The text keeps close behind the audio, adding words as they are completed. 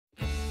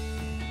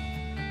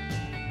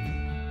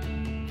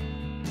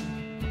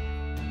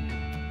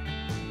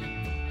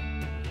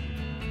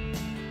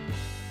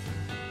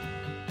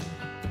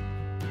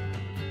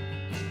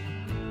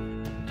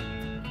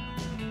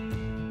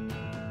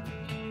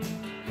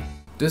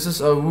This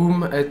is a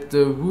room at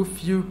the Roof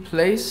View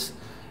Place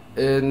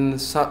in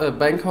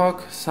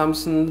Bangkok,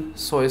 Samsen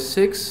Road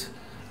 6,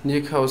 near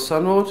Khao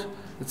San Road.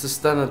 It's a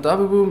standard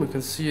double room. You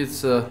can see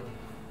it's a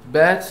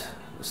bed,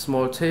 a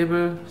small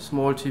table,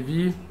 small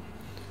TV,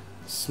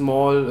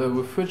 small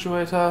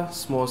refrigerator,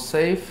 small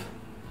safe,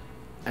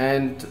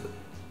 and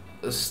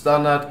a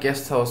standard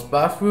guest house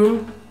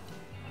bathroom.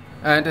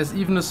 And there's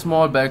even a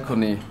small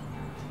balcony.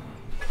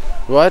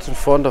 Right in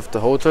front of the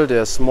hotel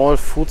there are small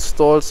food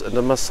stalls and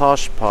a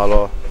massage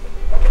parlor.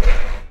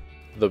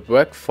 The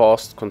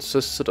breakfast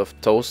consisted of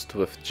toast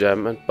with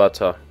jam and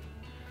butter,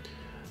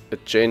 a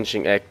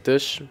changing egg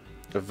dish,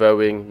 a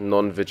varying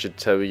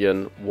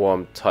non-vegetarian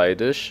warm Thai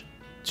dish,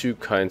 2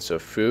 kinds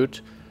of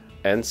fruit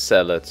and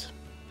salad.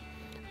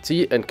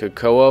 Tea and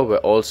cocoa were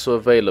also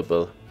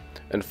available.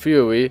 In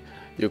theory,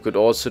 you could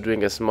also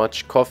drink as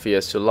much coffee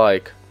as you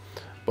like,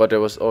 but there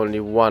was only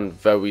one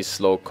very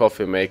slow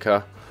coffee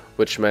maker,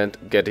 which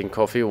meant getting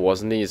coffee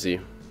wasn't easy.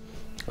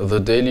 The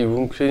daily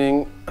room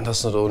cleaning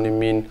does not only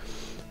mean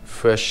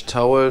fresh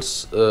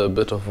towels, a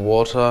bit of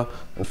water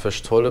and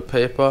fresh toilet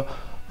paper,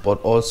 but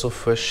also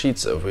fresh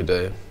sheets every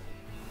day.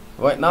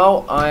 Right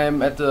now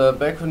I'm at the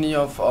balcony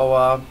of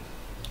our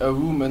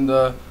room in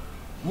the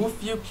Roof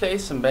View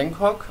Place in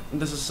Bangkok.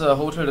 This is a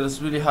hotel that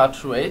is really hard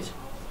to rate.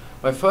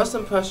 My first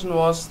impression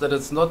was that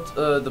it's not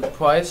the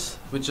price,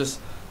 which is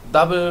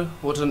double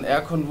what an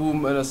aircon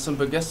room in a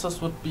simple guest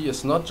house would be,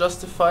 is not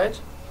justified.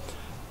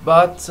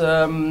 But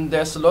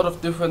there's a lot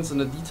of difference in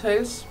the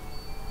details.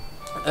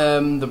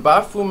 The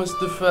bathroom is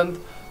different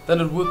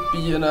than it would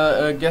be in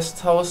a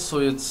guest house, so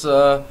it's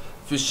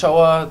if you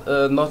shower,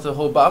 not the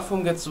whole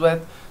bathroom gets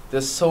wet.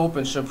 There's soap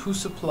and shampoo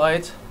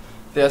supplied.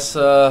 There's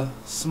a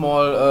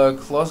small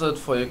closet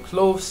for your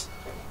clothes.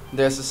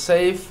 There's a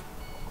safe,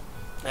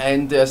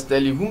 and there's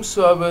daily room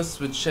service,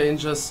 which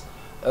changes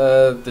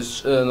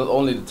not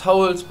only the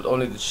towels but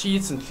only the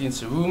sheets and cleans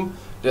the room.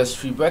 There's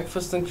free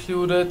breakfast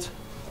included,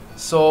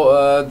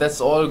 so that's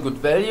all good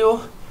value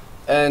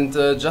and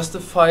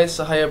justifies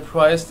a higher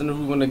price than a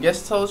room in a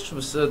guest house,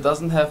 which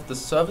doesn't have the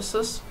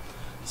services.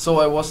 So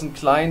I was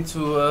inclined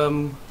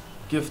to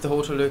give the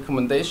hotel a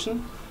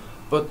recommendation,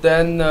 but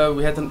then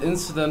we had an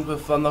incident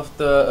with one of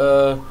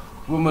the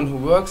women who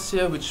works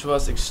here, which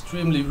was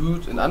extremely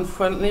rude and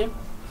unfriendly.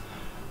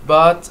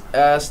 But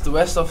as the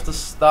rest of the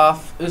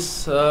staff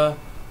is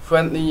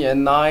friendly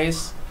and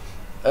nice,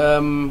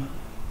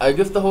 I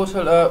give the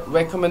hotel a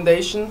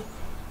recommendation,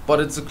 but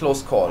it's a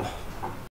close call.